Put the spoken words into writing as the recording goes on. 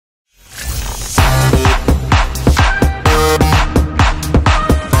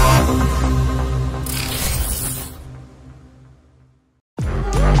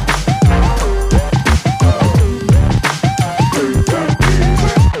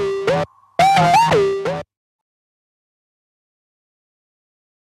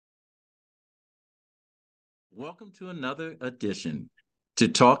Welcome to another edition to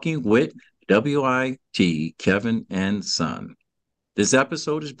Talking with WIT, Kevin and Son. This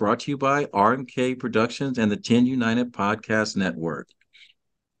episode is brought to you by RMK Productions and the 10 United Podcast Network.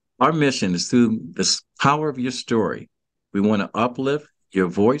 Our mission is through the power of your story. We want to uplift your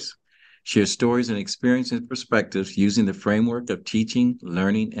voice, share stories and experiences and perspectives using the framework of teaching,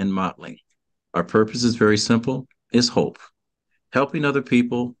 learning, and modeling. Our purpose is very simple, is hope, helping other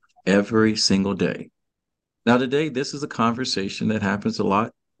people every single day. Now, today, this is a conversation that happens a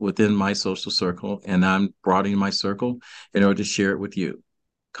lot within my social circle, and I'm broadening my circle in order to share it with you.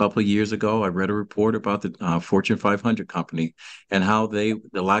 A couple of years ago, I read a report about the Fortune 500 company and how the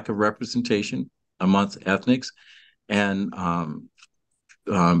lack of representation amongst and um,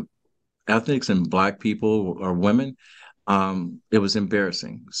 ethnics and Black people or women, it was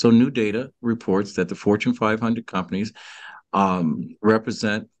embarrassing. So, new data reports that the Fortune 500 companies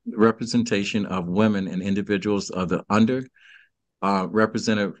representation of women and individuals of the under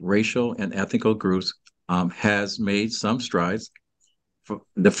represented racial and ethnical groups has made some strides.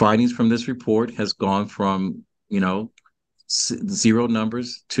 The findings from this report has gone from zero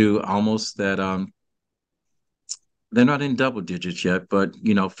numbers to almost that they're not in double digits yet, but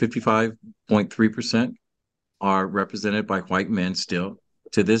 55.3% are represented by white men still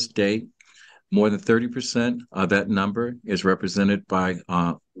to this day. More than 30% of that number is represented by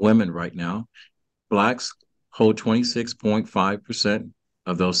women right now. Blacks hold 26.5%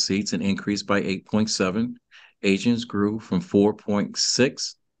 of those seats, an increase by 8.7. Asians grew from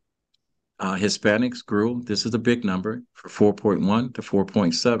 4.6. Hispanics grew, this is a big number, from 4.1 to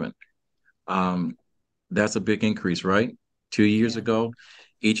 4.7. That's a big increase, right? 2 years Yeah. ago,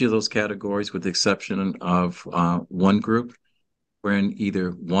 each of those categories, with the exception of one group, we're in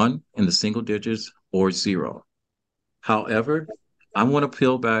either one in the single digits or zero. However, I want to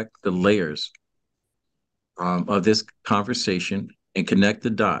peel back the layers of this conversation and connect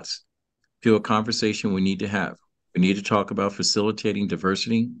the dots to a conversation we need to have. We need to talk about facilitating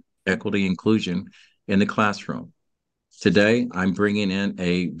diversity, equity, inclusion in the classroom. Today, I'm bringing in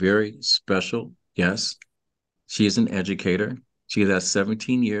a very special guest. She is an educator. She has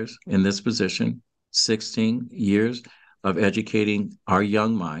 17 years in this position, 16 years of educating our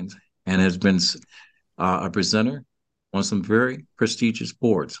young minds, and has been a presenter on some very prestigious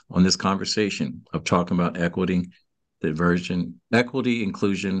boards on this conversation of talking about equity, diversion, equity,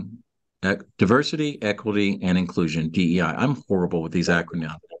 inclusion, diversity, equity, and inclusion, DEI. I'm horrible with these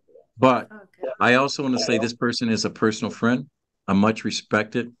acronyms, but Okay. I also want to say this person is a personal friend, a much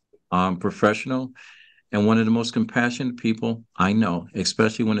respected professional, and one of the most compassionate people I know,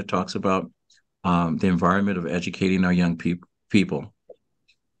 especially when it talks about the environment of educating our young people,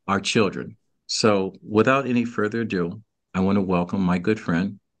 our children. So, without any further ado, I want to welcome my good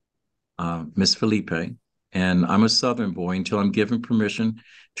friend, Miss Felipe. And I'm a Southern boy until I'm given permission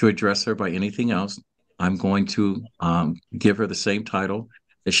to address her by anything else. I'm going to give her the same title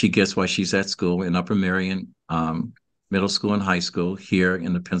that she gets while she's at school in Upper Marion Middle School and High School here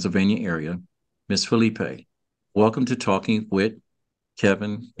in the Pennsylvania area. Miss Felipe, welcome to Talking with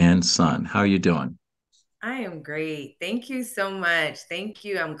Kevin and Son. How are you doing? I am great. Thank you so much. Thank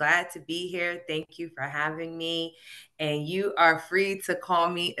you. I'm glad to be here. Thank you for having me. And you are free to call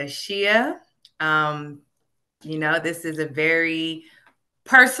me Ashia. Um, this is a very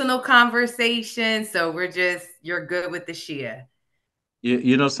personal conversation. So you're good with the Shia.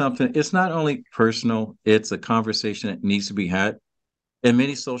 You know something? It's not only personal, it's a conversation that needs to be had in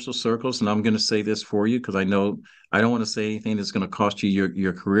many social circles. And I'm going to say this for you because I know I don't want to say anything that's going to cost you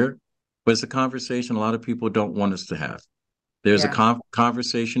your career, but it's a conversation a lot of people don't want us to have. There's a Yeah.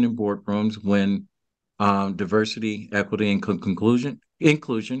 conversation in boardrooms when diversity, equity, and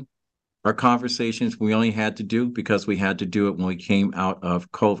inclusion are conversations we only had to do because we had to do it when we came out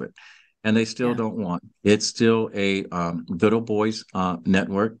of COVID. And they still Yeah. don't want. It's still a good old boys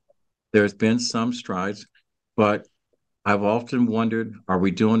network. There's been some strides, but I've often wondered, are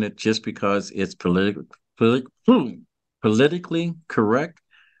we doing it just because it's politically correct,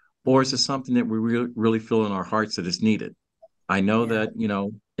 or is it Mm, something that we really feel in our hearts that is needed? I know yeah.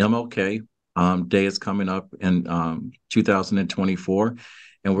 that, MLK Day is coming up in 2024,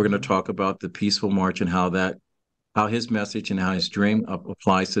 and we're going to Mhm. talk about the peaceful march and how his message and how his dream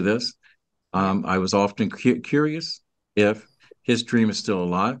applies to this. Yeah. I was often curious if his dream is still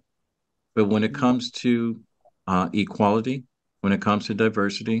alive, but when it Mm, comes to equality, when it comes to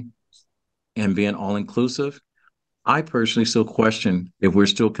diversity and being all inclusive, I personally still question if we're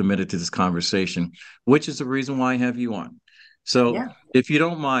still committed to this conversation, which is the reason why I have you on. So, yeah. if you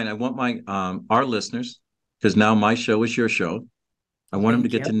don't mind, I want my our listeners, because now my show is your show. I want them to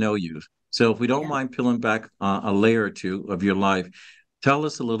Thank get you. to know you. So if we don't Yeah. mind peeling back a layer or two of your life, tell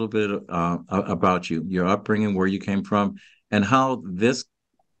us a little bit about you, your upbringing, where you came from, and how this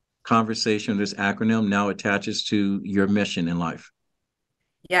conversation, this acronym now attaches to your mission in life.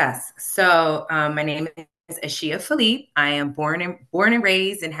 Yes. So my name is Ashia Philippe. I am born and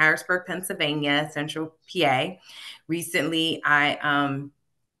raised in Harrisburg, Pennsylvania, Central PA. Recently, I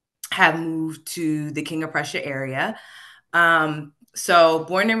have moved to the King of Prussia area. So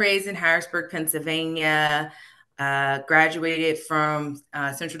born and raised in Harrisburg, Pennsylvania. Graduated from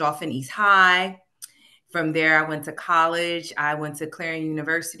Central Dauphin East High. From there, I went to college. I went to Clarion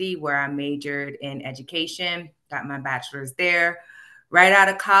University, where I majored in education, got my bachelor's there. Right out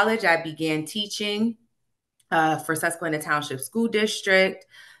of college, I began teaching for Susquehanna Township School District,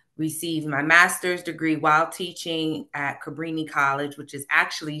 received my master's degree while teaching at Cabrini College, which is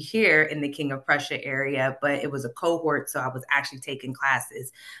actually here in the King of Prussia area, but it was a cohort, so I was actually taking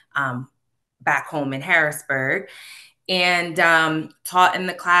classes back home in Harrisburg, and taught in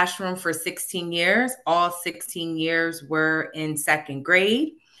the classroom for 16 years. All 16 years were in second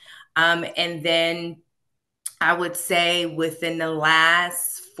grade. And then I would say within the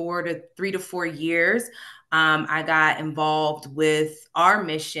last 3 to 4 years, I got involved with our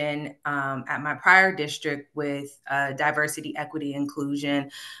mission at my prior district with diversity, equity, inclusion,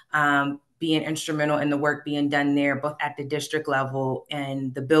 being instrumental in the work being done there, both at the district level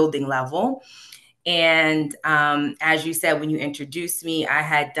and the building level. And as you said, when you introduced me, I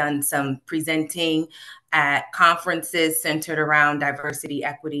had done some presenting at conferences centered around diversity,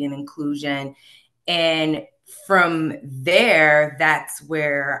 equity, and inclusion. And from there, that's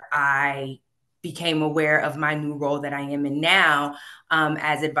where I became aware of my new role that I am in now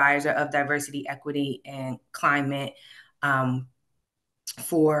as advisor of diversity, equity, and climate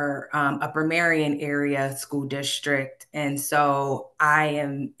for Upper Marion area school district. And so I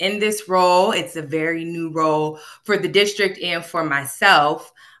am in this role. It's a very new role for the district and for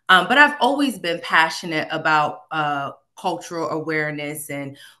myself. But I've always been passionate about cultural awareness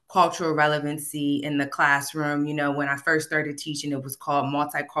and cultural relevancy in the classroom. You know, when I first started teaching, it was called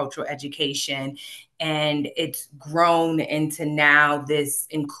multicultural education. And it's grown into now this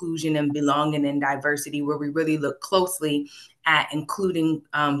inclusion and belonging and diversity, where we really look closely at including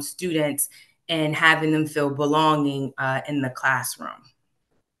students and having them feel belonging in the classroom.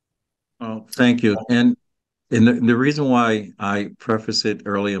 Oh, thank you. And the reason why I preface it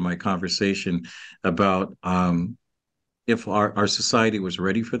early in my conversation about if our society was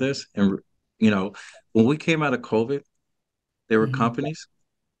ready for this, and when we came out of COVID, there were Mhm. companies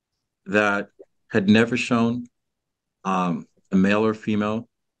that had never shown a male or female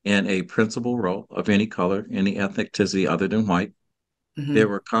in a principal role of any color, any ethnicity other than white. There Mhm.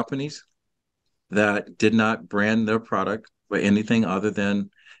 were companies that did not brand their product with anything other than,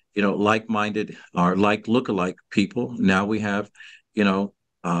 like-minded or like look-alike people. Now we have,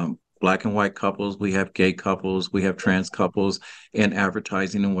 black and white couples, we have gay couples, we have trans couples in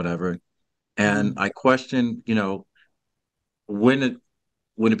advertising and whatever. And Mhm. I question, when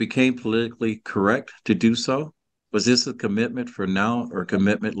it became politically correct to do so, was this a commitment for now or a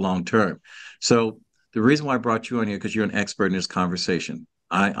commitment long term? So the reason why I brought you on here because you're an expert in this conversation.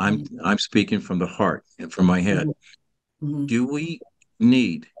 I'm speaking from the heart and from my head. Mhm. Mhm. Do we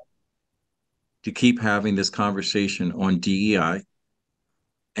need to keep having this conversation on DEI?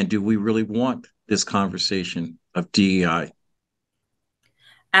 And do we really want this conversation of DEI?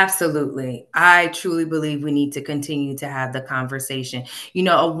 Absolutely. I truly believe we need to continue to have the conversation. You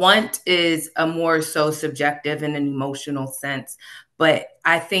know, a want is a more so subjective in an emotional sense, but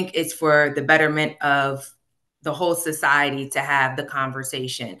I think it's for the betterment of the whole society to have the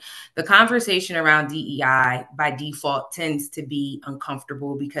conversation. The conversation around DEI by default tends to be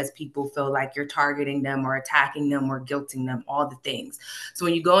uncomfortable because people feel like you're targeting them or attacking them or guilting them, all the things. So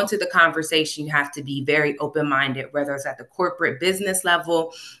when you go into the conversation, you have to be very open-minded, whether it's at the corporate business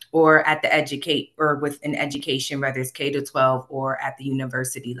level or at the educate or within education, whether it's K to 12 or at the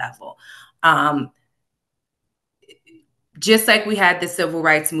university level. Um, just like we had the civil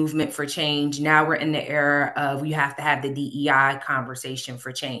rights movement for change, now we're in the era of you have to have the DEI conversation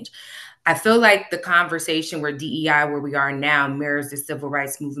for change. I feel like the conversation where DEI, where we are now, mirrors the civil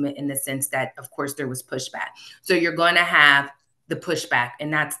rights movement in the sense that, of course, there was pushback. So you're going to have the pushback,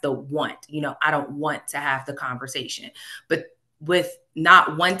 and that's the want. You know, I don't want to have the conversation. But with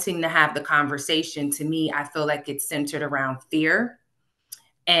not wanting to have the conversation, to me, I feel like it's centered around fear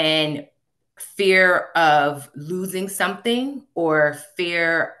and fear of losing something or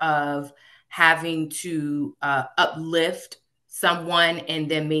fear of having to uplift someone and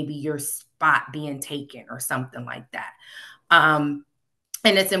then maybe your spot being taken or something like that. Um,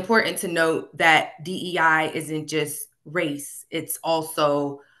 And it's important to note that DEI isn't just race, it's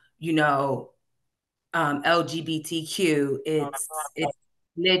also, you know, LGBTQ, it's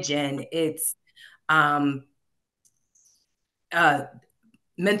religion, it's um, uh,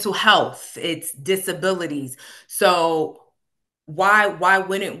 mental health, it's disabilities. So why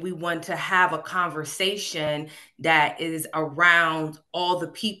wouldn't we want to have a conversation that is around all the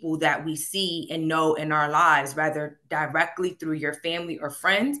people that we see and know in our lives, whether directly through your family or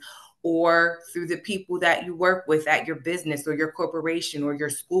friends, or through the people that you work with at your business or your corporation or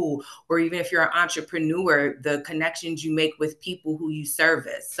your school, or even if you're an entrepreneur, the connections you make with people who you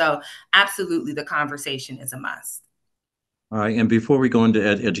service. So absolutely, the conversation is a must. All right. And before we go into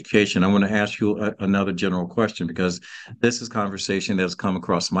education, I want to ask you another general question because this is conversation that's come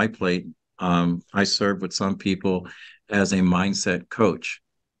across my plate. I serve with some people as a mindset coach,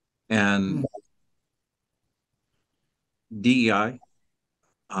 and DEI,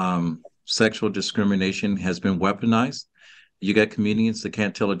 sexual discrimination, has been weaponized. You got comedians that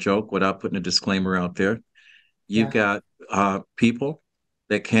can't tell a joke without putting a disclaimer out there. You've Yeah. got people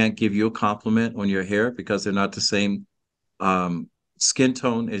that can't give you a compliment on your hair because they're not the same um, skin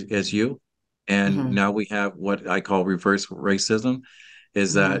tone as you. And Mm-hmm. now we have what I call reverse racism,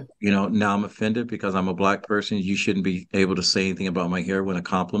 is that, Mm-hmm. now I'm offended because I'm a black person. You shouldn't be able to say anything about my hair when a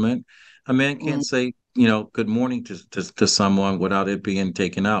compliment. A man can't say, good morning to someone without it being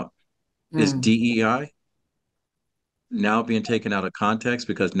taken out. Is Mm-hmm. DEI now being taken out of context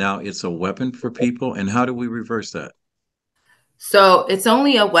because now it's a weapon for people? And how do we reverse that? So it's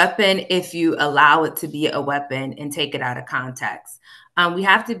only a weapon if you allow it to be a weapon and take it out of context. We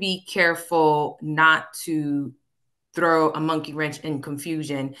have to be careful not to throw a monkey wrench in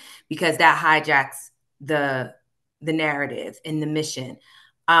confusion because that hijacks the the narrative and the mission.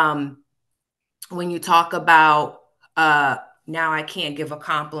 Um, when you talk about now I can't give a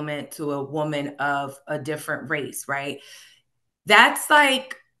compliment to a woman of a different race, right? That's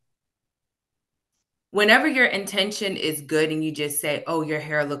like whenever your intention is good and you just say, "Oh, your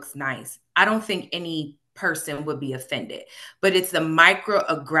hair looks nice," I don't think any person would be offended. But it's the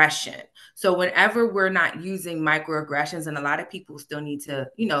microaggression. So whenever we're not using microaggressions, and a lot of people still need to,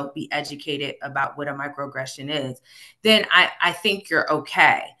 be educated about what a microaggression is, then I think you're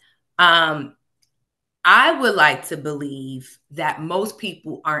okay. Um, I would like to believe that most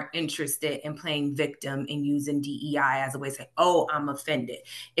people aren't interested in playing victim and using DEI as a way to say, oh, I'm offended.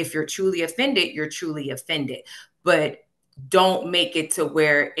 If you're truly offended, you're truly offended. But don't make it to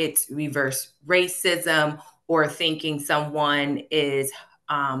where it's reverse racism or thinking someone is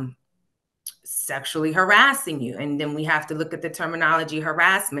sexually harassing you. And then we have to look at the terminology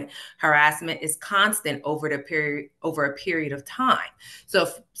harassment. Harassment is constant over a period of time. So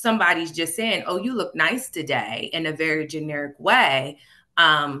if somebody's just saying, "Oh, you look nice today," in a very generic way,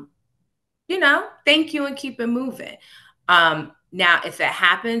 um, thank you and keep it moving. Now, if it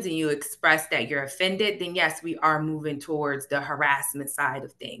happens and you express that you're offended, then yes, we are moving towards the harassment side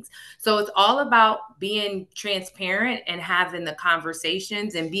of things. So it's all about being transparent and having the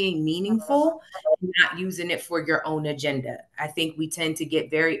conversations and being meaningful, and not using it for your own agenda. I think we tend to get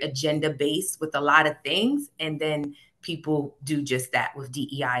very agenda based with a lot of things, and then people do just that with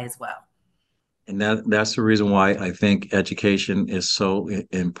DEI as well. And that's the reason why I think education is so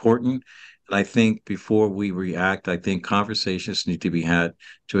important. And I think before we react, I think conversations need to be had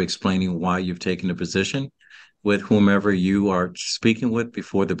to explaining why you've taken a position with whomever you are speaking with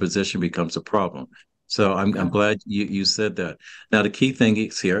before the position becomes a problem. So I'm Okay. glad you said that. Now the key thing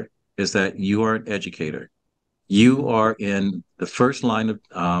is here is that you are an educator. You Mhm. are in the first line of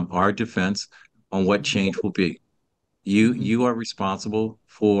our defense on what Mhm. change will be. You Mhm. you are responsible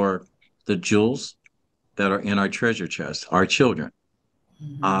for the jewels that are in our treasure chest, our children.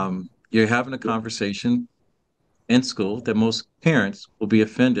 Mhm. You're having a conversation in school that most parents will be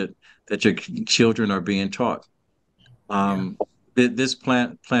offended that your children are being taught. Yeah. Um, this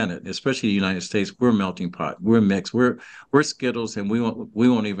planet, especially the United States, we're a melting pot. We're a mix. We're Skittles, and we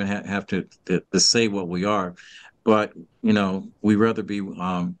won't even have to say what we are. But we rather be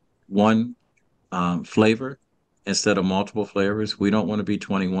one flavor instead of multiple flavors. We don't want to be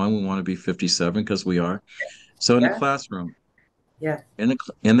 21. We want to be 57 because we are. So in the Yeah. classroom, Yeah.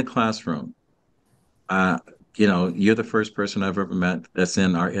 in the classroom, uh, you're the first person I've ever met that's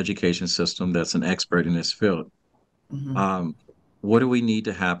in our education system that's an expert in this field. Mhm. Um, what do we need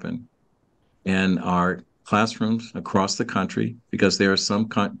to happen in our classrooms across the country? Because there are some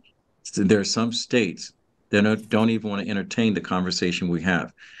states that don't even want to entertain the conversation we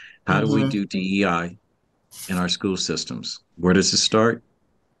have. How do we Mhm. do DEI in our school systems? Where does it start?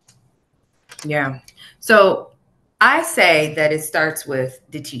 Yeah. So I say that it starts with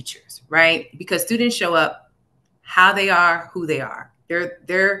the teachers, right? Because students show up how they are, who they are.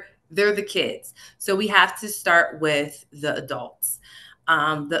 They're the kids. So we have to start with the adults.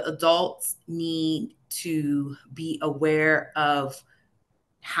 The adults need to be aware of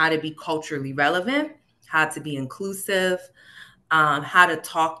how to be culturally relevant, how to be inclusive, how to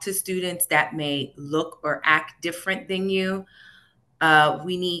talk to students that may look or act different than you.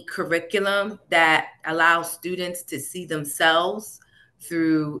 We need curriculum that allows students to see themselves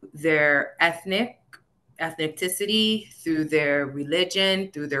through their ethnicity, through their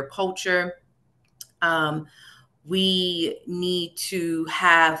religion, through their culture. Um, we need to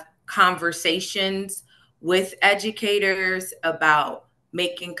have conversations with educators about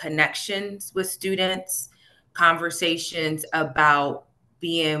making connections with students, conversations about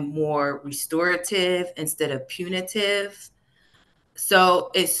being more restorative instead of punitive.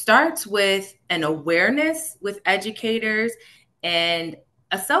 So it starts with an awareness with educators and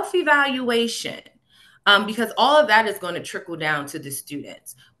a self evaluation, because all of that is going to trickle down to the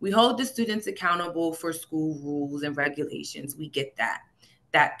students. We hold the students accountable for school rules and regulations. We get that.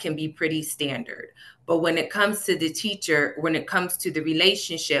 That can be pretty standard. But when it comes to the teacher, when it comes to the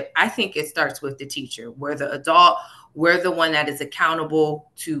relationship, I think it starts with the teacher. We're the adult, we're the one that is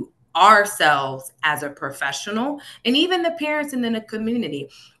accountable to ourselves as a professional, and even the parents and then the community.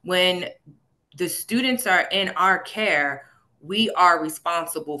 When the students are in our care, we are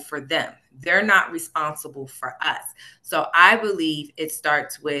responsible for them. They're not responsible for us. So I believe it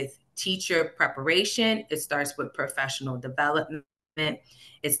starts with teacher preparation, it starts with professional development,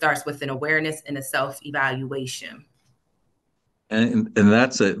 it starts with an awareness and a self evaluation. And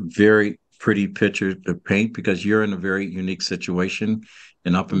that's a very pretty picture to paint because you're in a very unique situation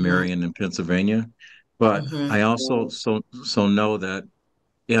in Upper Mm-hmm. Marion in Pennsylvania. But Mm-hmm. I also so know that,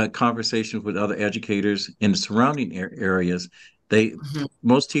 yeah, conversations with other educators in the surrounding areas, they Mm-hmm.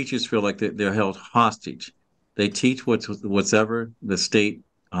 most teachers feel like they're held hostage. They teach whatever the state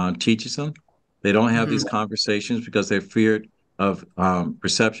teaches them. They don't have these Mm-hmm. conversations because they're feared of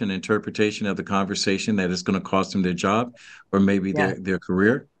perception, interpretation of the conversation that is going to cost them their job or maybe Yeah. their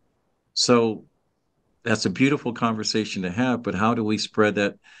career. So that's a beautiful conversation to have. But how do we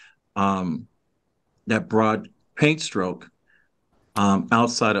spread um, that broad paint stroke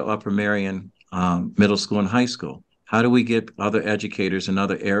outside of Upper Marion Middle School and High School? How do we get other educators in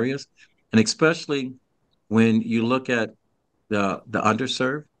other areas? And especially when you look at the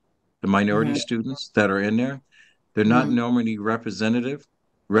underserved, the minority Mm-hmm. students that are in there, they're not Mm-hmm. normally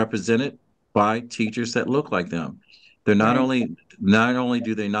represented by teachers that look like them. They're Right. not only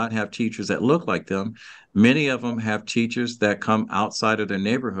do they not have teachers that look like them, many of them have teachers that come outside of their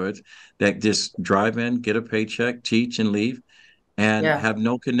neighborhoods that just drive in, get a paycheck, teach and leave, and Yeah. have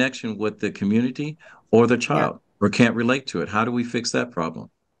no connection with the community or the Yeah. child or can't relate to it. How do we fix that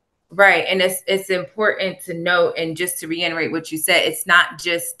problem? Right. And it's important to note, and just to reiterate what you said, it's not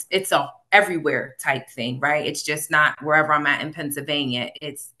just it's a everywhere type thing, right? It's just not wherever I'm at in Pennsylvania.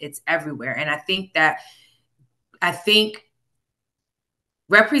 It's everywhere. And I think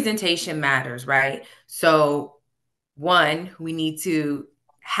representation matters, right? So one, we need to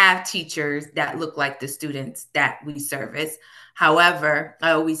have teachers that look like the students that we service. However,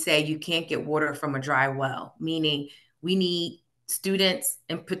 I always say you can't get water from a dry well, meaning we need students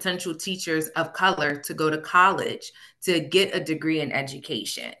and potential teachers of color to go to college to get a degree in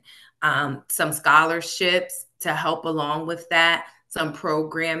education. Some scholarships to help along with that, some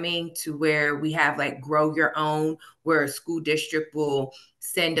programming to where we have like grow your own, where a school district will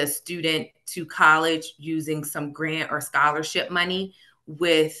send a student to college using some grant or scholarship money,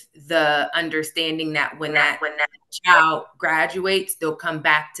 with the understanding that when that child graduates, they'll come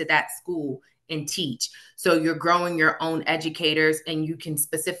back to that school and teach. So you're growing your own educators, and you can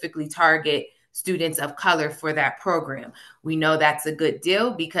specifically target students of color for that program. We know that's a good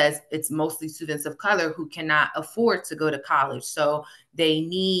deal because it's mostly students of color who cannot afford to go to college. So they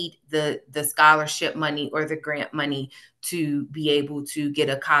need the scholarship money or the grant money to be able to get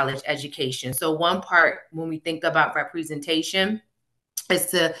a college education. So one part when we think about representation is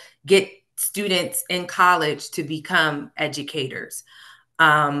to get students in college to become educators.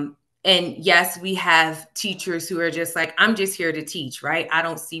 Um, and yes, we have teachers who are just like, I'm just here to teach, right? I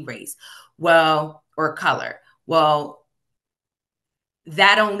don't see race, well, or color. Well,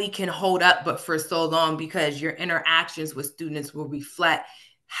 that only can hold up but for so long, because your interactions with students will reflect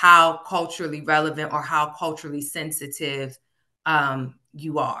how culturally relevant or how culturally sensitive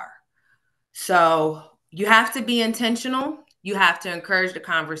you are. So you have to be intentional. You have to encourage the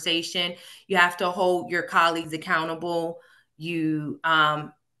conversation. You have to hold your colleagues accountable. You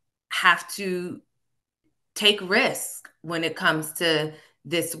have to take risks when it comes to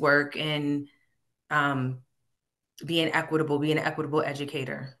this work and being equitable, being an equitable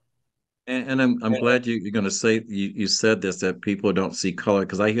educator. And I'm glad you're going to say you said this, that people don't see color,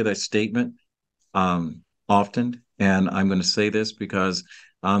 because I hear that statement often, and I'm going to say this because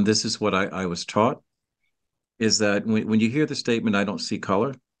this is what I was taught, is that when you hear the statement, I don't see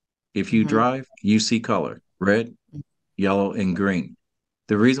color, if you Mm-hmm. drive, you see color, red, yellow, and green.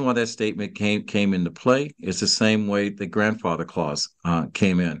 The reason why that statement came into play is the same way the grandfather clause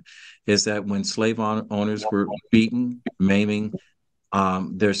came in, is that when slave owners were beaten, maiming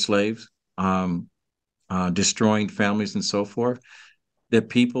their slaves, um, destroying families and so forth, the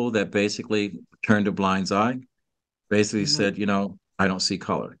people that basically turned a blind eye basically Mm-hmm. said, I don't see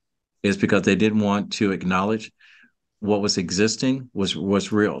color. It's because they didn't want to acknowledge what was existing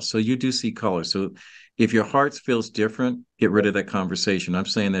was real. So you do see color. So if your heart feels different, get rid of that conversation. I'm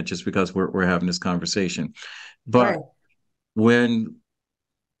saying that just because we're having this conversation. Right. But when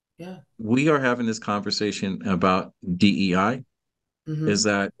Yeah. we are having this conversation about DEI, is Mm-hmm.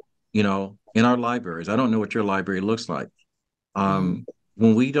 that, in our libraries, I don't know what your library looks like. Mm-hmm.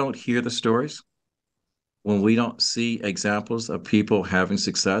 When we don't hear the stories, when we don't see examples of people having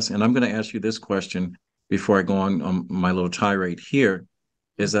success, and I'm going to ask you this question before I go on my little tirade here,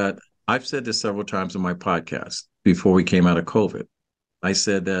 is that I've said this several times in my podcast before we came out of COVID. I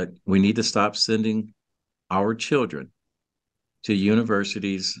said that we need to stop sending our children to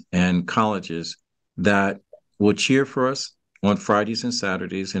universities and colleges that will cheer for us on Fridays and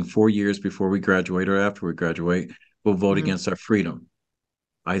Saturdays, and 4 years before we graduate or after we graduate, will vote Mm-hmm. against our freedom.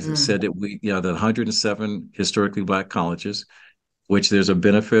 I said that the 107 historically Black colleges, which there's a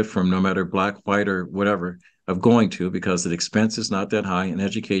benefit from no matter Black, white, or whatever, of going to, because the expense is not that high and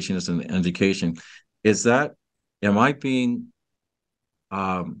education is an education. Is that, am I being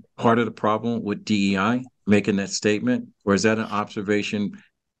part of the problem with DEI making that statement, or is that an observation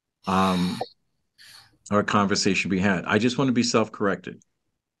um, or a conversation we had? I just want to be self-corrected.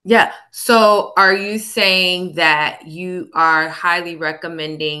 Yeah. So are you saying that you are highly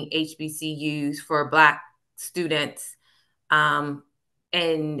recommending HBCUs for Black students um,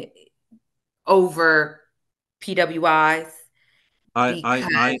 and over PWIs? I I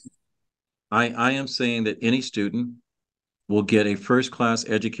I Because, I am saying that any student will get a first-class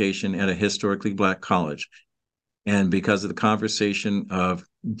education at a historically Black college. And because of the conversation of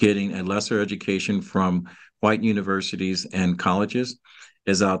getting a lesser education from white universities and colleges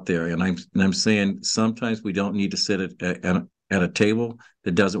is out there. And I'm saying sometimes we don't need to sit at a table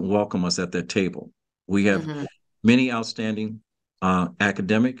that doesn't welcome us at that table. We have mm-hmm, many outstanding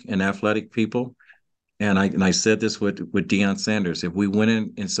academic and athletic people. And I said this with Deion Sanders. If we went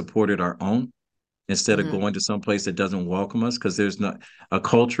in and supported our own, instead of mm-hmm, going to some place that doesn't welcome us, because there's not a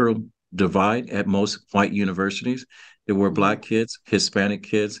cultural divide at most white universities, there were mm-hmm, Black kids, Hispanic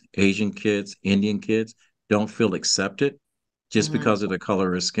kids, Asian kids, Indian kids don't feel accepted just mm-hmm, because of the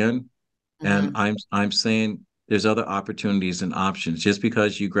color of skin. And mm-hmm. I'm saying there's other opportunities and options. Just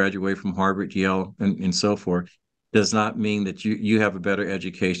because you graduate from Harvard, Yale, and so forth, does not mean that you have a better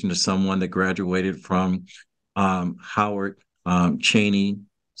education than someone that graduated from Howard, Cheney,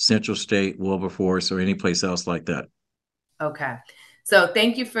 Central State, Wilberforce, or any place else like that. Okay. So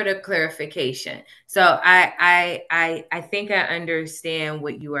thank you for the clarification. So I think I understand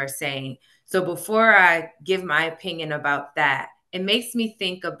what you are saying. So before I give my opinion about that, it makes me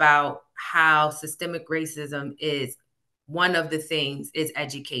think about how systemic racism is one of the things is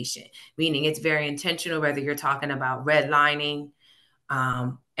education, meaning it's very intentional, whether you're talking about redlining,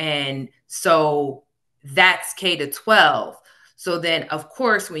 and so that's K to 12. So then, of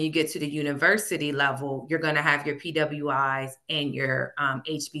course, when you get to the university level, you're going to have your PWIs and your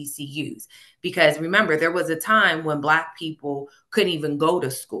HBCUs. Because remember, there was a time when Black people couldn't even go to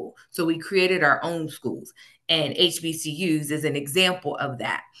school. So we created our own schools. And HBCUs is an example of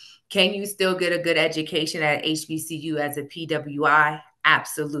that. Can you still get a good education at HBCU as a PWI?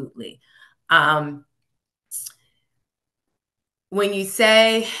 Absolutely. Um, when you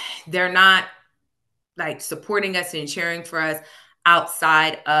say they're not like supporting us and cheering for us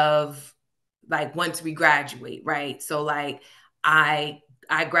outside of like once we graduate, right? So like I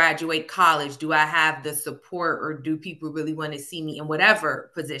I graduate college, do I have the support or do people really want to see me in whatever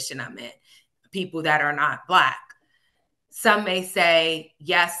position I'm in? People that are not Black. Some may say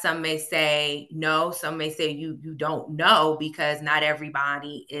yes, some may say no, some may say you don't know because not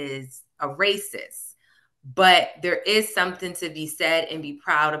everybody is a racist. But there is something to be said and be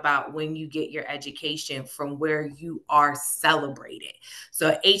proud about when you get your education from where you are celebrated.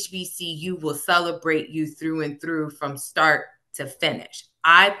 So HBCU will celebrate you through and through from start to finish.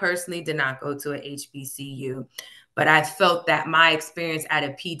 I personally did not go to a HBCU, but I felt that my experience at a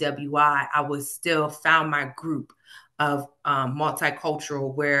PWI was still found my group of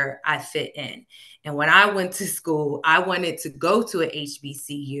multicultural where I fit in. And when I went to school, I wanted to go to a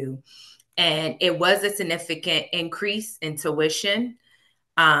HBCU, and it was a significant increase in tuition.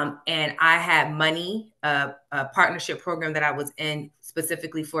 And I had money, a partnership program that I was in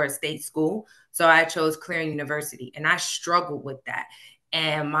specifically for a state school. So I chose Clearing University, and I struggled with that.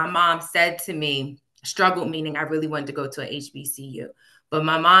 And my mom said to me, struggled meaning I really wanted to go to a HBCU. But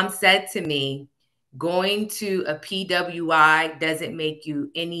my mom said to me, going to a PWI doesn't make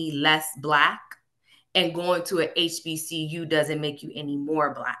you any less Black, and going to a HBCU doesn't make you any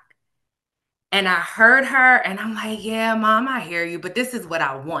more Black. And I heard her and I'm like, yeah, mom, I hear you, but this is what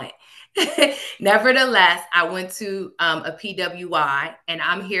I want. Nevertheless, I went to a PWI, and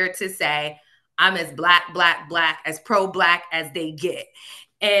I'm here to say I'm as Black, as pro-Black as they get.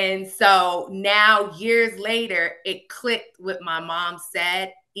 And so now, years later, it clicked what my mom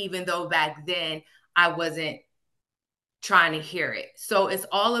said, even though back then I wasn't trying to hear it. So it's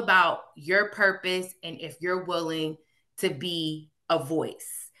all about your purpose and if you're willing to be a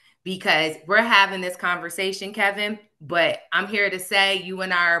voice. Because we're having this conversation, Kevin, but I'm here to say you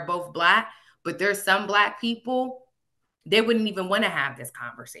and I are both Black, but there's some Black people, they wouldn't even want to have this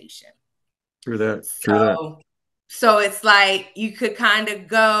conversation. True that. True that. So it's like you could kind of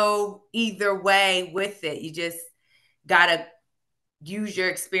go either way with it. You just got to use your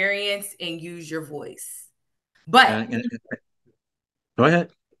experience and use your voice. But go ahead.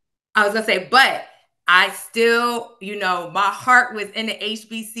 I was gonna say, but I still, my heart was in the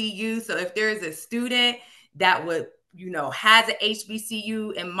HBCU. So if there's a student that would, has an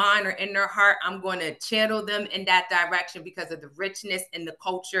HBCU in mind or in their heart, I'm going to channel them in that direction because of the richness and the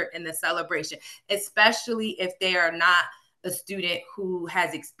culture and the celebration, especially if they are not a student who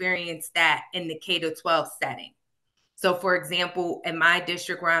has experienced that in the K-12 setting. So for example, in my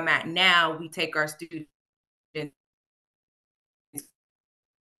district where I'm at now, we take our students.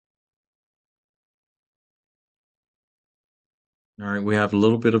 All right, we have a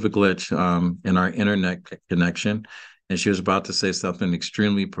little bit of a glitch in our internet connection, and she was about to say something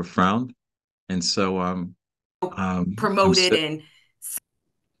extremely profound, and so Promoted and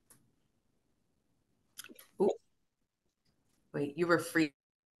wait, you were free.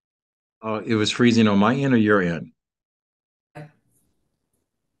 it was freezing on my end or your end.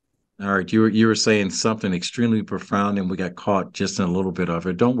 All right, you were saying something extremely profound, and we got caught just in a little bit of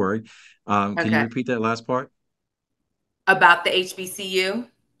it. Don't worry. Can you Okay. repeat that last part? About the HBCU?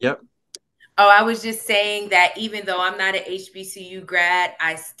 Yep. Oh, I was just saying that even though I'm not an HBCU grad,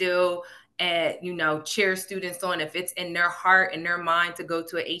 I still, cheer students on. If it's in their heart and their mind to go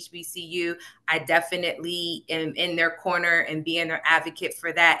to a HBCU, I definitely am in their corner and being their advocate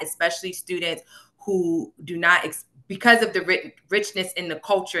for that, especially students who do not, because of the richness in the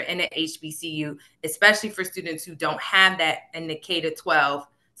culture in the HBCU, especially for students who don't have that in the K-12.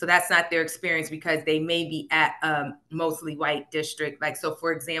 So that's not their experience because they may be at a mostly white district. Like, so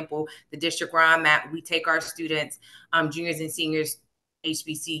for example, the district where I'm at, we take our students, juniors and seniors,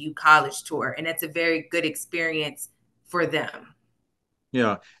 HBCU college tour, and it's a very good experience for them.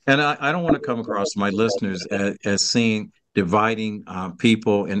 Yeah, and I don't want to come across my listeners as seeing dividing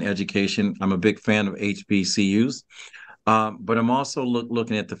people in education. I'm a big fan of HBCUs, but I'm also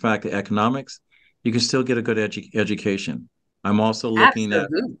looking at the fact that economics, you can still get a good education. I'm also looking at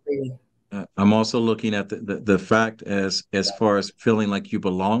Absolutely. I'm also looking at the fact as far as feeling like you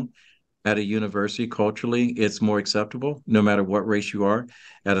belong at a university culturally, it's more acceptable no matter what race you are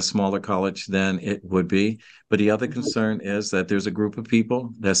at a smaller college than it would be. But the other concern is that there's a group of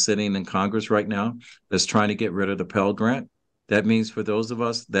people that's sitting in Congress right now that's trying to get rid of the Pell Grant. That means for those of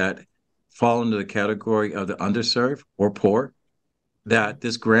us that fall into the category of the underserved or poor, that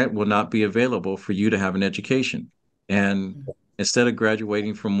this grant will not be available for you to have an education. And instead of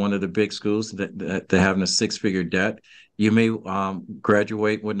graduating from one of the big schools that having a six-figure debt, you may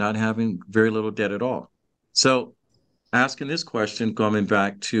graduate with not having very little debt at all. So asking this question, coming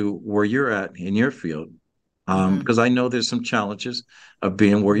back to where you're at in your field, because I know there's some challenges of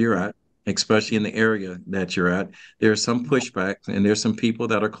being where you're at, especially in the area that you're at. There's some pushback, and there's some people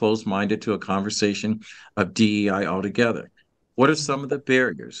that are closed-minded to a conversation of DEI altogether. What are some of the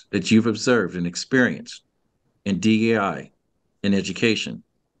barriers that you've observed and experienced in DEI in education?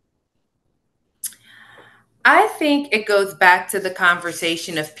 I think it goes back to the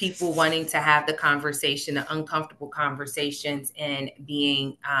conversation of people wanting to have the conversation, the uncomfortable conversations, and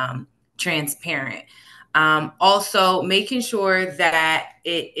being transparent. Also, making sure that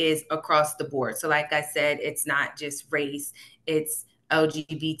it is across the board. So, like I said, it's not just race, it's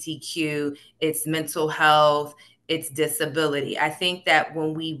LGBTQ, it's mental health, it's disability. I think that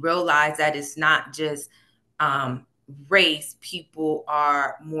when we realize that it's not just race, people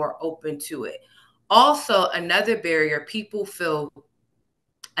are more open to it. Also, another barrier, people feel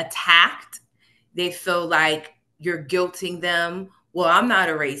attacked. They feel like you're guilting them. Well, I'm not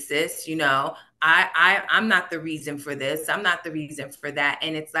a racist, you know. I'm not the reason for this. I'm not the reason for that.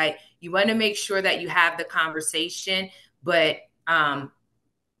 And it's like you want to make sure that you have the conversation, but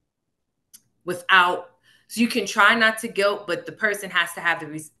without, so you can try not to guilt, but the person has to have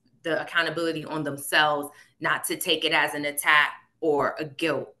the accountability on themselves, not to take it as an attack or a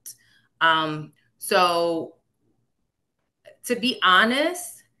guilt. So to be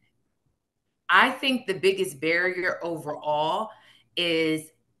honest, I think the biggest barrier overall is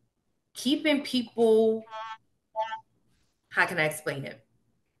keeping people, how can I explain it?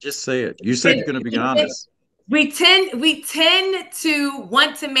 Just say it. You said you're going to be honest. We tend to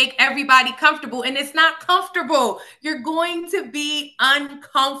want to make everybody comfortable, and it's not comfortable. You're going to be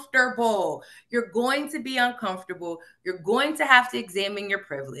uncomfortable. You're going to be uncomfortable. You're going to have to examine your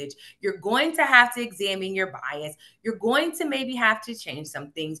privilege. You're going to have to examine your bias. You're going to maybe have to change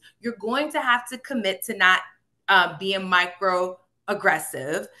some things. You're going to have to commit to not being micro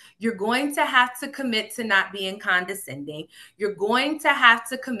aggressive. You're going to have to commit to not being condescending. You're going to have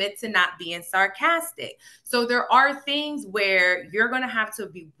to commit to not being sarcastic. So there are things where you're going to have to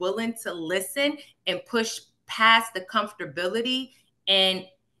be willing to listen and push past the comfortability and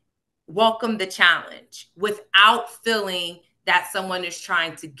welcome the challenge without feeling that someone is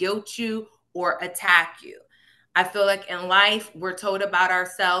trying to guilt you or attack you. I feel like in life, we're told about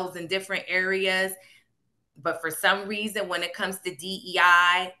ourselves in different areas, but for some reason, when it comes to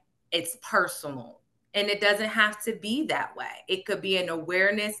DEI, it's personal. And it doesn't have to be that way. It could be an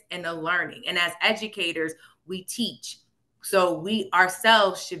awareness and a learning. And as educators, we teach. So we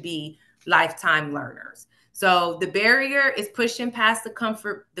ourselves should be lifetime learners. So the barrier is pushing past the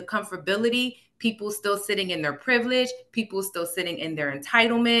comfortability, people still sitting in their privilege, people still sitting in their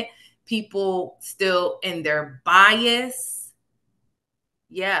entitlement, people still in their bias.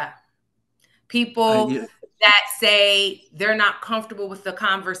 Yeah. People Yeah, that say they're not comfortable with the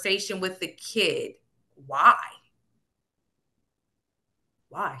conversation with the kid. Why?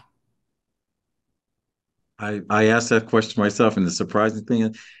 Why? I asked that question myself, and the surprising thing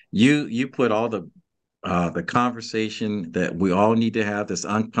is, you put all the conversation that we all need to have that's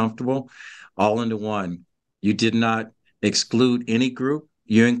uncomfortable all into one. You did not exclude any group.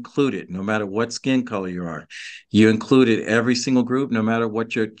 You included, no matter what skin color you are. You included every single group, no matter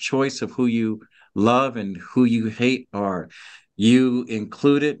what your choice of who you love and who you hate are. You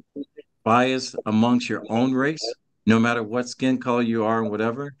included bias amongst your own race, no matter what skin color you are and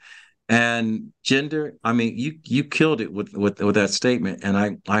whatever. And gender, I mean, you killed it with that statement.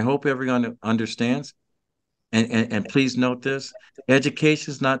 And I hope everyone understands. And please note this: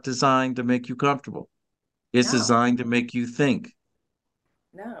 education is not designed to make you comfortable. It's No, designed to make you think.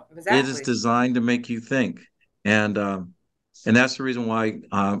 no, It is exactly. designed to make you think. And that's the reason why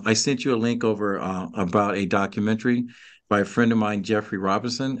I sent you a link over about a documentary by a friend of mine, Jeffrey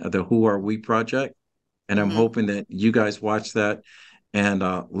Robinson, the Who Are We Project. And I'm Mm-hmm, hoping that you guys watch that and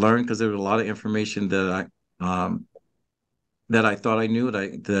learn, because there was a lot of information that I thought I knew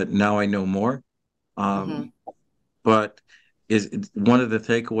that now I know more. mm-hmm, Um, but is one of the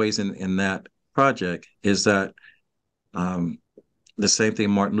takeaways in that project is that um, the same thing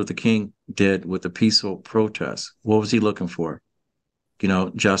Martin Luther King did with the peaceful protest. What was he looking for?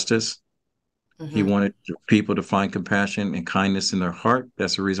 Justice. He mm-hmm. wanted people to find compassion and kindness in their heart.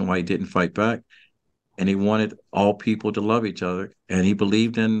 That's the reason why he didn't fight back. And he wanted all people to love each other. And he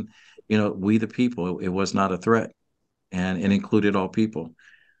believed in, we the people. It was not a threat, and it included all people.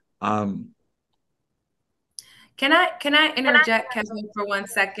 Um, Can I interject, Kevin, for 1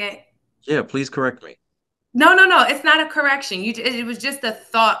 second? yeah, please correct me. No, no, no. It's not a correction. It was just a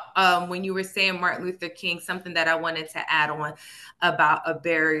thought when you were saying Martin Luther King, something that I wanted to add on about a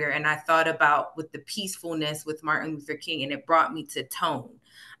barrier. And I thought about with the peacefulness with Martin Luther King, and it brought me to tone.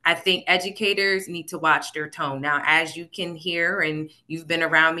 I think educators need to watch their tone. Now, as you can hear, and you've been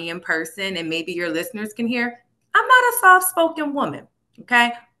around me in person, and maybe your listeners can hear, I'm not a soft spoken woman.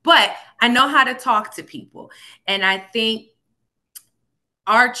 Okay. But I know how to talk to people. And I think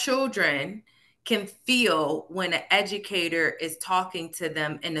our children can feel when an educator is talking to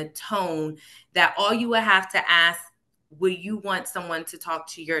them in a tone that all you would have to ask, will you want someone to talk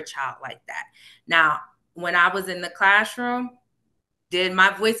to your child like that? Now, when I was in the classroom, did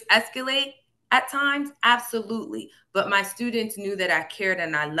my voice escalate at times? Absolutely. But my students knew that I cared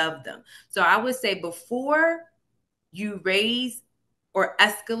and I loved them. So I would say before you raise or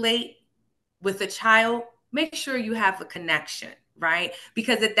escalate with a child, make sure you have a connection, right?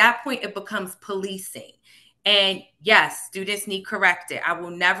 Because at that point, it becomes policing. And yes, students need corrected. I will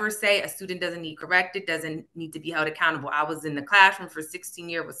never say a student doesn't need corrected, doesn't need to be held accountable. I was in the classroom for 16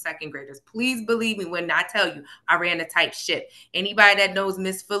 years with second graders. Please believe me when I tell you I ran a tight ship. Anybody that knows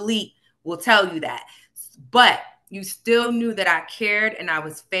Miss Philippe will tell you that. But you still knew that I cared and I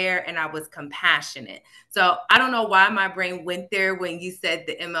was fair and I was compassionate. So I don't know why my brain went there when you said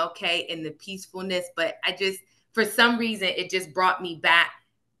the MLK and the peacefulness, but I just, for some reason, it just brought me back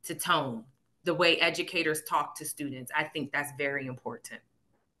to tone, the way educators talk to students. I think that's very important.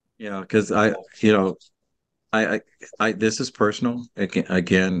 Yeah, because I, this is personal.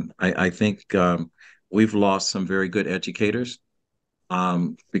 Again, I think we've lost some very good educators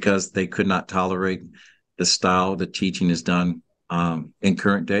because they could not tolerate the style the teaching is done in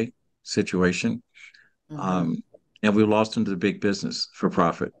current day situation. Mm-hmm. Um, and we lost them to the big business for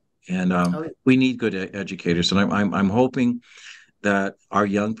profit. And Oh, we need good educators. And I'm hoping that our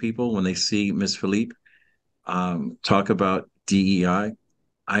young people, when they see Miss Philippe talk about DEI,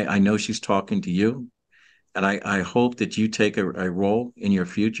 I know she's talking to you. And I hope that you take a role in your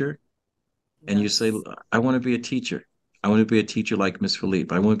future and you say, yes. I want to be a teacher. I want to be a teacher like Miss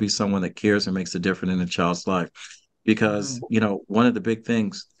Philippe. I want to be someone that cares and makes a difference in a child's life. Because, Mm-hmm. one of the big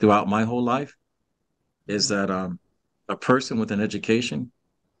things throughout my whole life is Mm-hmm. that a person with an education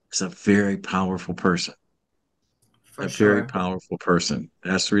is a very powerful person, For a very sure. powerful person.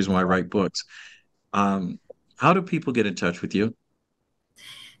 That's the reason why I write books. Um, how do people get in touch with you?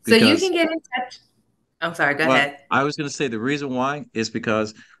 So you Because, can get in touch. I'm sorry, go well, ahead. I was going to say the reason why is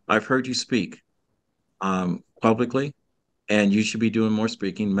because I've heard you speak publicly, and you should be doing more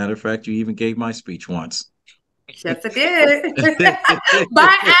speaking. Matter of fact, you even gave my speech once. Yes, I did.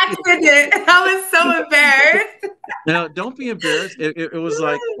 By accident. I was so embarrassed. Now, don't be embarrassed. It was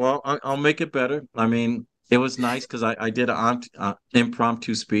like, well, I'll make it better. I mean, it was nice because I did an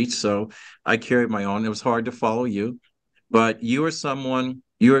impromptu speech, so I carried my own. It was hard to follow you, but you are someone.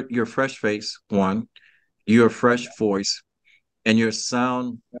 You're fresh face. One, you're a fresh voice, and you're a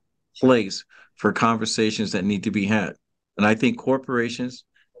sound place for conversations that need to be had. And I think corporations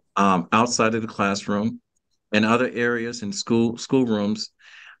outside of the classroom and other areas in schoolrooms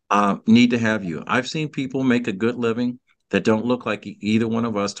need to have you. I've seen people make a good living that don't look like either one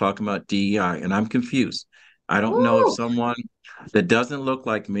of us talking about DEI, and I'm confused. I don't know if Woo. someone that doesn't look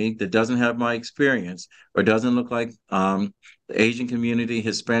like me, that doesn't have my experience, or doesn't look like the Asian community,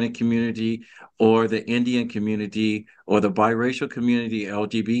 Hispanic community, or the Indian community, or the biracial community,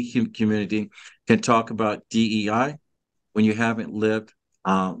 LGBT community, can talk about DEI when you haven't lived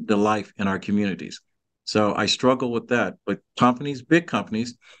the life in our communities. So I struggle with that. But companies, big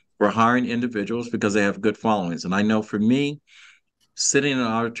companies, were hiring individuals because they have good followings. And I know for me, sitting in an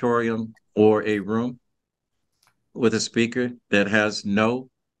auditorium or a room with a speaker that has no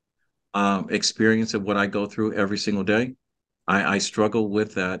experience of what I go through every single day, I struggle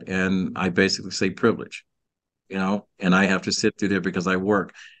with that. And I basically say privilege, and I have to sit through there because I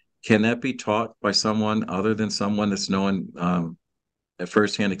work. Can that be taught by someone other than someone that's knowing a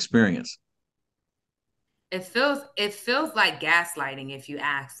firsthand experience? It feels like gaslighting, if you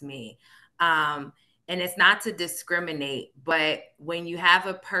ask me. Um, and it's not to discriminate, but when you have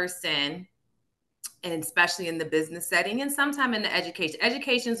a person, and especially in the business setting and sometime in the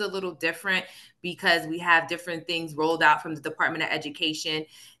education is a little different because we have different things rolled out from the Department of Education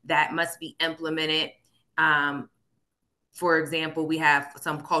that must be implemented. um, for example, we have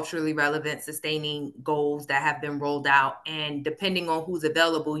some culturally relevant sustaining goals that have been rolled out. And depending on who's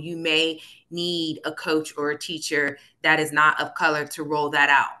available, you may need a coach or a teacher that is not of color to roll that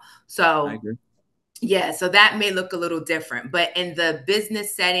out. I So, agree. yeah, so that may look a little different. But in the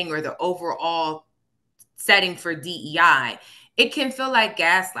business setting or the overall setting for DEI, it can feel like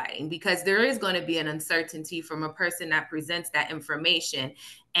gaslighting because there is going to be an uncertainty from a person that presents that information,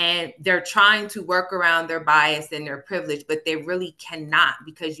 and they're trying to work around their bias and their privilege, but they really cannot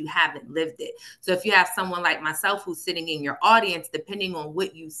because you haven't lived it. So if you have someone like myself who's sitting in your audience, depending on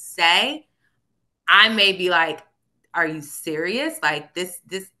what you say, I may be like, are you serious? Like this,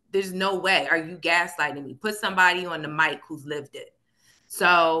 there's no way. Are you gaslighting me? Put somebody on the mic who's lived it.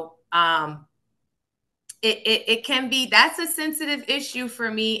 So, it can be, that's a sensitive issue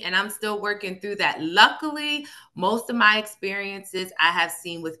for me, and I'm still working through that. Luckily, most of my experiences I have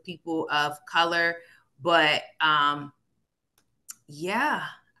seen with people of color, but yeah,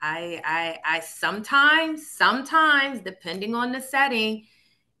 I sometimes depending on the setting,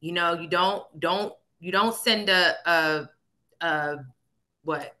 you don't send a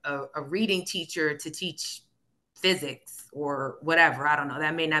what a reading teacher to teach physics or whatever. I don't know.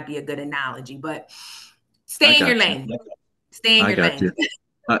 That may not be a good analogy, but I stay in your got you. lane. Stay in I your got lane. you.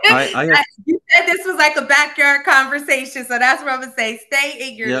 I have, You said this was like a backyard conversation, so that's what I'm gonna say. Stay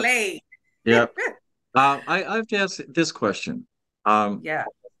in your yep, lane. yep. I have to ask this question. Um, Yeah.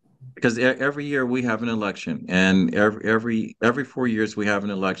 because every year we have an election, and every 4 years we have an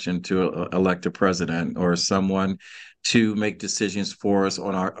election to elect a president or someone to make decisions for us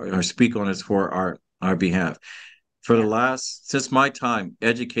on our or speak on us for our behalf. For the Yeah. last since my time,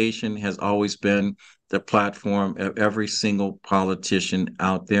 education has always been the platform of every single politician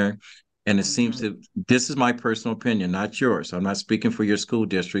out there. And it seems Mm-hmm. that this is my personal opinion, not yours. I'm not speaking for your school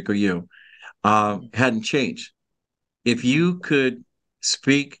district or you. Hadn't changed. If you could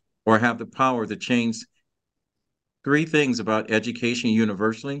speak or have the power to change three things about education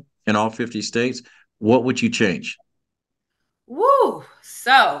universally in all 50 states, what would you change? Woo!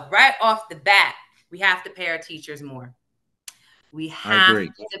 So right off the bat, we have to pay our teachers more. We I have agree.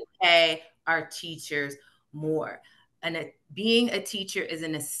 to pay our teachers more. And being a teacher is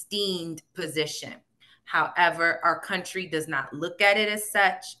an esteemed position. However, our country does not look at it as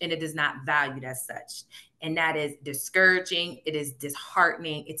such, and it is not valued as such. And that is discouraging. It is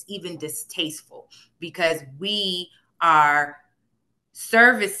disheartening. It's even distasteful because we are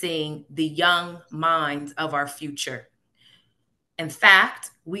servicing the young minds of our future. In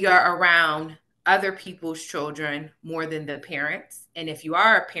fact, we are around other people's children more than the parents. And if you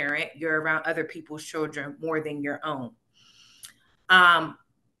are a parent, you're around other people's children more than your own. Um,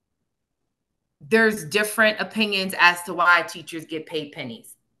 there's different opinions as to why teachers get paid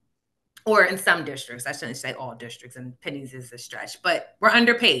pennies, or in some districts. I shouldn't say all districts, and pennies is a stretch, but we're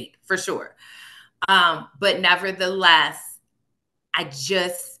underpaid for sure. But nevertheless, I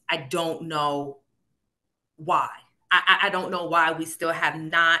don't know why. I don't know why we still have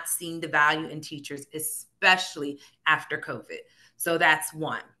not seen the value in teachers, especially after COVID. So that's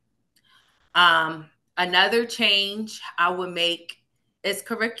one. Another change I would make is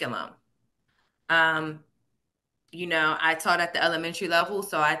curriculum. Um, I taught at the elementary level,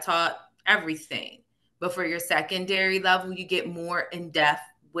 so I taught everything. But for your secondary level, you get more in depth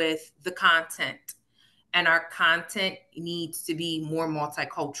with the content. And our content needs to be more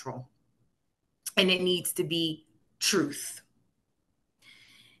multicultural, and it needs to be truth,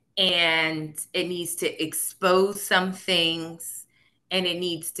 and it needs to expose some things, and it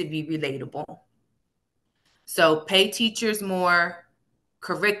needs to be relatable. So pay teachers more,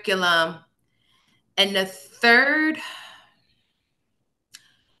 curriculum. And the third,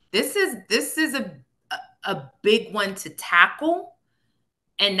 this is a big one to tackle,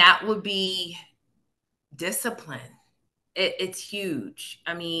 and that would be discipline. It's huge.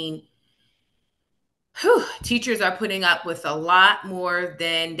 I mean, teachers are putting up with a lot more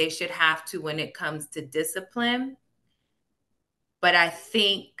than they should have to when it comes to discipline. But I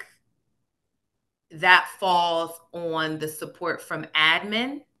think that falls on the support from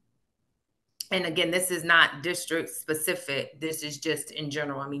admin. And again, this is not district specific. This is just in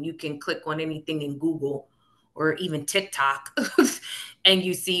general. I mean, you can click on anything in Google or even TikTok and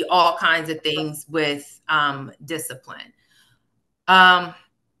you see all kinds of things with discipline. Um,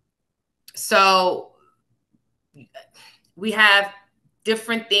 so we have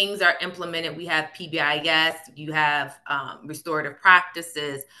different things are implemented. We have PBIS, you have restorative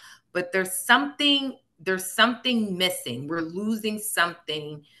practices, but there's something missing. We're losing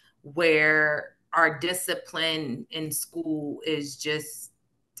something where our discipline in school is just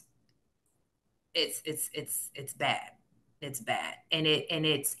it's bad. It's bad. And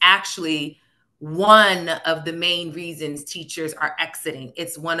it's actually one of the main reasons teachers are exiting.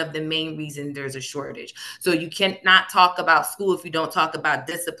 It's one of the main reasons there's a shortage. So you cannot talk about school if you don't talk about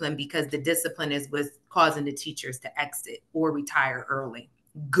discipline, because the discipline is what's causing the teachers to exit or retire early.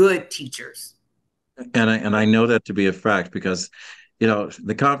 Good teachers. And I know that to be a fact because,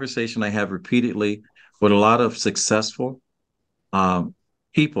 the conversation I have repeatedly with a lot of successful um,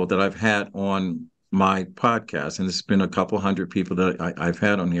 people that I've had on my podcast, and it's been a couple hundred people that I've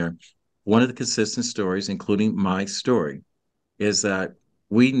had on here. One of the consistent stories, including my story, is that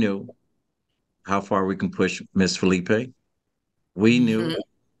we knew how far we can push Miss Felipe. We knew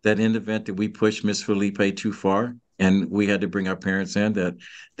that in the event that we pushed Miss Felipe too far, and we had to bring our parents in, that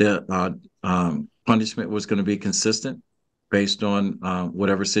the punishment was going to be consistent based on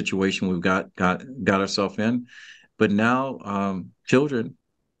whatever situation we've got ourselves in. But now, children,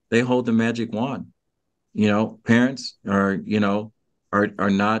 they hold the magic wand. Parents are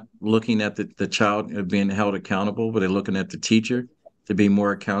not looking at the child being held accountable, but they're looking at the teacher to be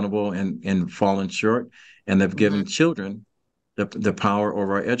more accountable and falling short. And they've Mm-hmm. given children the power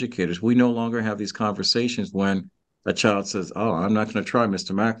over our educators. We no longer have these conversations when a child says, "Oh, I'm not going to try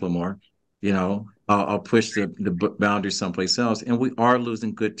Mr. McLemore," I'll push the boundary someplace else, and we are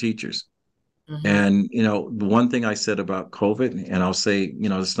losing good teachers. Mm-hmm. And the one thing I said about COVID, and I'll say,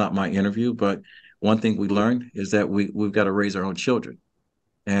 it's not my interview, but one thing we learned is that we've got to raise our own children,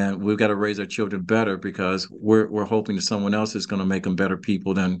 and we've got to raise our children better because we're hoping that someone else is going to make them better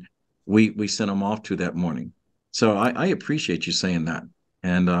people than we sent them off to that morning. So I appreciate you saying that,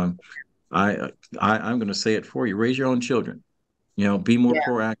 and I, I'm going to say it for you: raise your own children. Be more Yeah.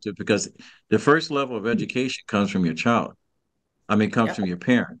 proactive because the first level of education comes from your child. I mean, comes Yep. from your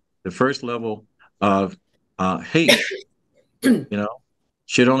parent. The first level of hate, you know,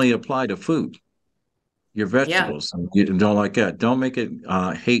 should only apply to food, your Yeah. vegetables. You don't like that. Don't make it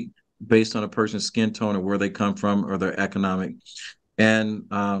hate based on a person's skin tone or where they come from or their economic. And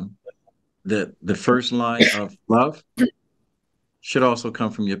the first line of love should also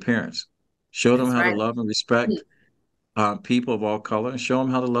come from your parents. Show them That's how to right. love and respect people of all color, and show them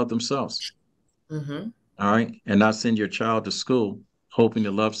how to love themselves. Mm-hmm. All right, and not send your child to school hoping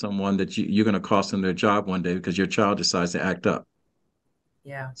to love someone that you're going to cost them their job one day because your child decides to act up.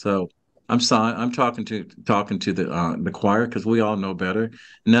 Yeah. So I'm sorry, I'm talking to the choir because we all know better.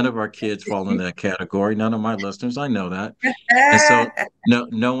 None of our kids fall in that category. None of my listeners, I know that, and so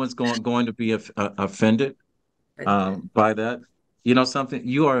no one's going to be offended But by that. Something,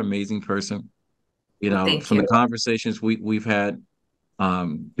 you are an amazing person. well, thank From you. the conversations we've had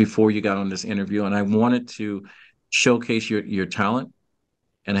before you got on this interview, and I wanted to showcase your talent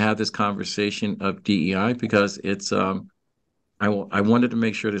and have this conversation of DEI because it's I wanted to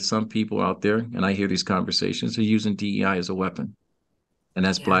make sure that some people out there, and I hear these conversations, are using DEI as a weapon, and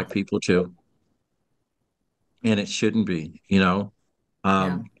that's Yeah. Black people too, and it shouldn't be. Yeah.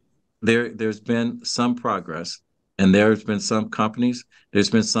 Um, there's been some progress, and there's been some companies,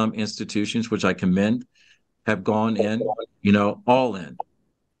 there's been some institutions which I commend have gone in, all in.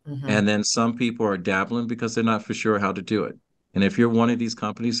 Mm-hmm. And then some people are dabbling because they're not for sure how to do it. And if you're one of these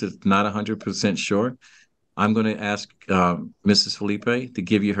companies that's not 100% sure, I'm going to ask Mrs. Felipe to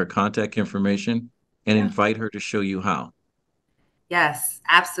give you her contact information and Yeah. invite her to show you how. Yes,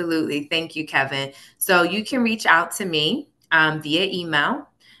 absolutely. Thank you, Kevin. So you can reach out to me via email.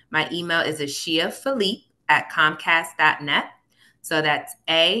 My email is ashiaphilippe@comcast.net. So that's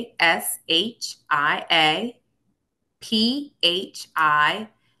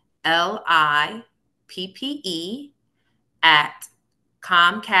ASHIAPHILIPPE at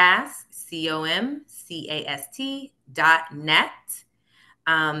Comcast,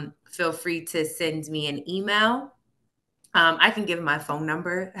 COMCAST.net. Feel free to send me an email. I can give my phone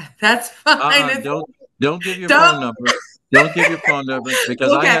number. That's fine. Don't give your Don't. phone number. Don't give your phone number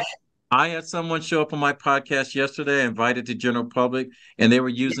because I Okay. had I had someone show up on my podcast yesterday, invited to general public, and they were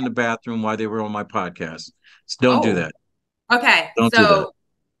using the bathroom while they were on my podcast. So don't do Oh, that. okay. Don't do that. So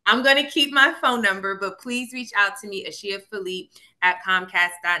I'm going to keep my phone number, but please reach out to me, Ashia Philippe at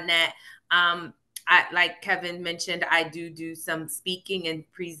Comcast.net. Like Kevin mentioned, I do some speaking and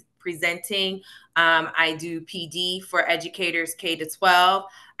presenting. I do PD for educators K to 12.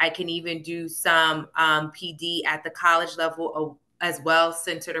 I can even do some PD at the college level as well,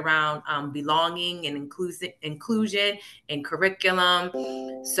 centered around belonging and inclusion and curriculum.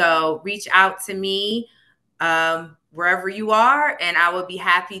 So reach out to me wherever you are, and I would be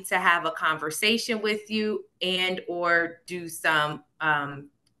happy to have a conversation with you and or do some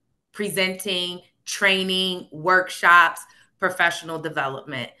presenting, training, workshops, professional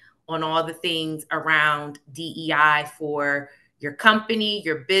development on all the things around DEI for your company,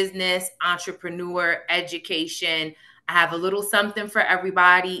 your business, entrepreneur, education. I have a little something for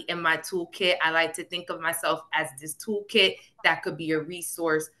everybody in my toolkit. I like to think of myself as this toolkit that could be a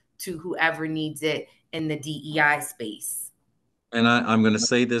resource to whoever needs it in the DEI space. And I'm going to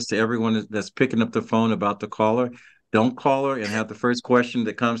say this to everyone that's picking up the phone about the caller. Don't call her and have the first question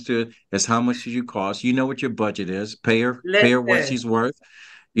that comes to it is how much did you cost? You know what your budget is. Pay her what Listen, she's worth.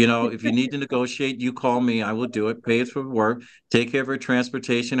 If you need to negotiate, you call me. I will do it. Pay it for work. Take care of her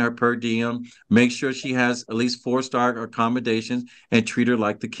transportation, her per diem. Make sure she has at least 4-star accommodations and treat her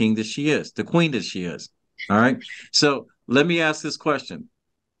like the king that she is, the queen that she is. All right. So let me ask this question.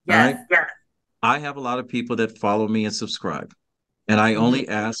 All yes. right. I have a lot of people that follow me and subscribe. And I Mm-hmm. only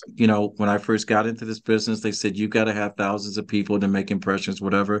ask, when I first got into this business, they said, you got to have thousands of people to make impressions,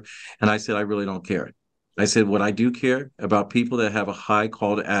 whatever. And I said, I really don't care. I said, what I do care about people that have a high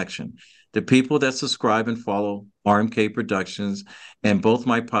call to action, the people that subscribe and follow RMK Productions and both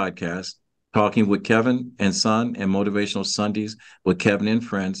my podcasts, Talking with Kevin and Son and Motivational Sundays with Kevin and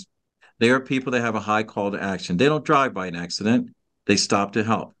Friends. They are people that have a high call to action. They don't drive by an accident. They stop to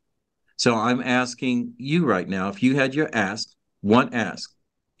help. So I'm asking you right now, if you had your ask, one ask,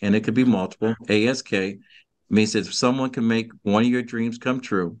 and it could be multiple, ASK, means that if someone can make one of your dreams come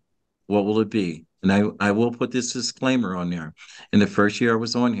true, what will it be? And I will put this disclaimer on there. In the first year I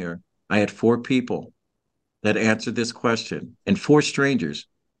was on here, I had four people that answered this question, and four strangers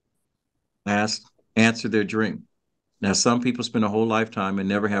asked, answered their dream. Now, some people spend a whole lifetime and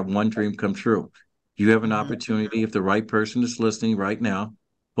never have one dream come true. You have an Mhm. opportunity, if the right person is listening right now,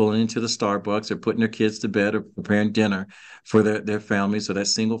 pulling into the Starbucks or putting their kids to bed or preparing dinner for their family. So that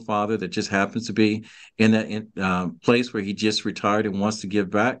single father that just happens to be in that place where he just retired and wants to give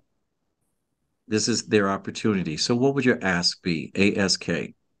back, this is their opportunity. So what would your ask be?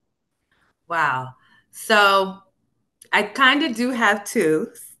 ASK. Wow. So I kind of do have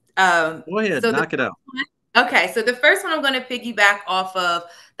two. Go ahead, So the knock it out. Okay, so the first one I'm going to piggyback off of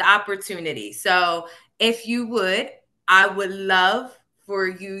the opportunity. So if you would, I would love for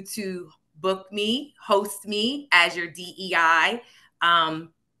you to book me, host me as your DEI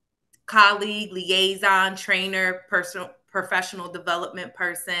colleague, liaison, trainer, personal professional development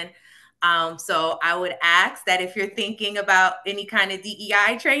person. So I would ask that if you're thinking about any kind of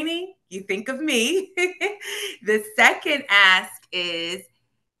DEI training, you think of me. The second ask is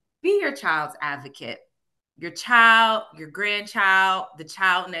be your child's advocate. Your child, your grandchild, the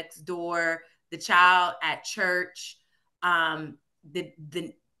child next door, the child at church, um, the,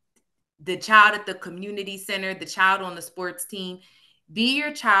 the the child at the community center, the child on the sports team. Be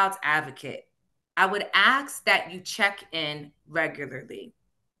your child's advocate. I would ask that you check in regularly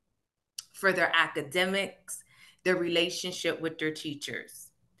for their academics, their relationship with their teachers.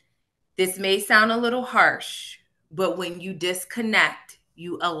 This may sound a little harsh, but when you disconnect,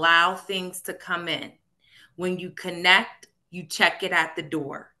 you allow things to come in. When you connect, you check it at the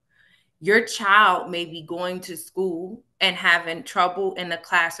door. Your child may be going to school and having trouble in the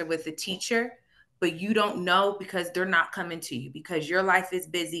class or with a teacher, but you don't know because they're not coming to you because your life is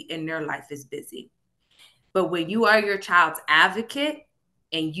busy and their life is busy. But when you are your child's advocate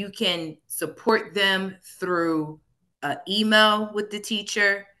and you can support them through an email with the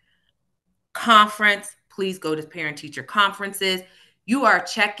teacher, conference, please go to parent teacher conferences. You are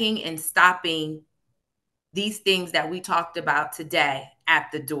checking and stopping these things that we talked about today at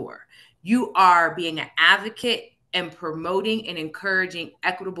the door. You are being an advocate and promoting and encouraging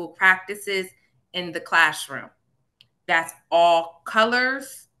equitable practices in the classroom. That's all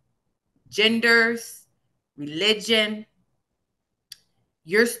colors, genders, religion.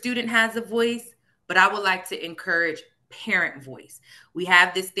 Your student has a voice, but I would like to encourage parent voice. We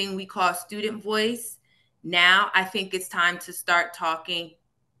have this thing we call student voice. Now I think it's time to start talking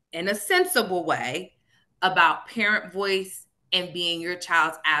in a sensible way about parent voice and being your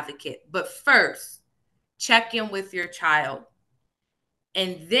child's advocate. But first, check in with your child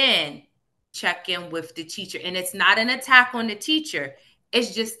and then check in with the teacher. And it's not an attack on the teacher.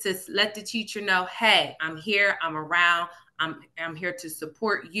 It's just to let the teacher know, hey, I'm here, I'm around, I'm here to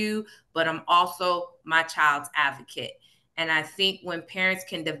support you, but I'm also my child's advocate. And I think when parents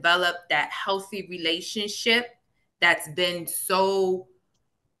can develop that healthy relationship that's been so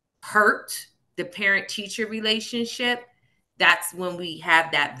hurt, the parent teacher relationship, that's when we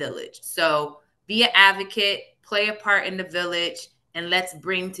have that village. So be an advocate, play a part in the village, and let's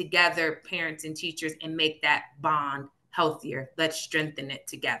bring together parents and teachers and make that bond healthier. Let's strengthen it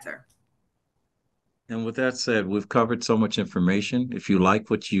together. And with that said, we've covered so much information. If you like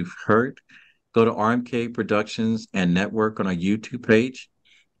what you've heard, go to RMK Productions and Network on our YouTube page.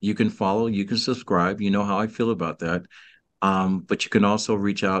 You can follow, you can subscribe. You know how I feel about that. But you can also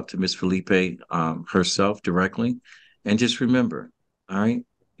reach out to Miss Felipe herself directly. And just remember, all right,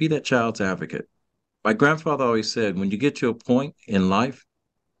 be that child's advocate. My grandfather always said, when you get to a point in life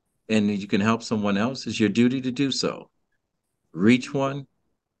and you can help someone else, it's your duty to do so. Reach one,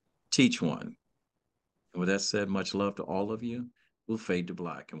 teach one. And with that said, much love to all of you. We'll fade to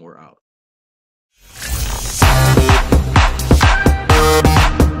black and we're out.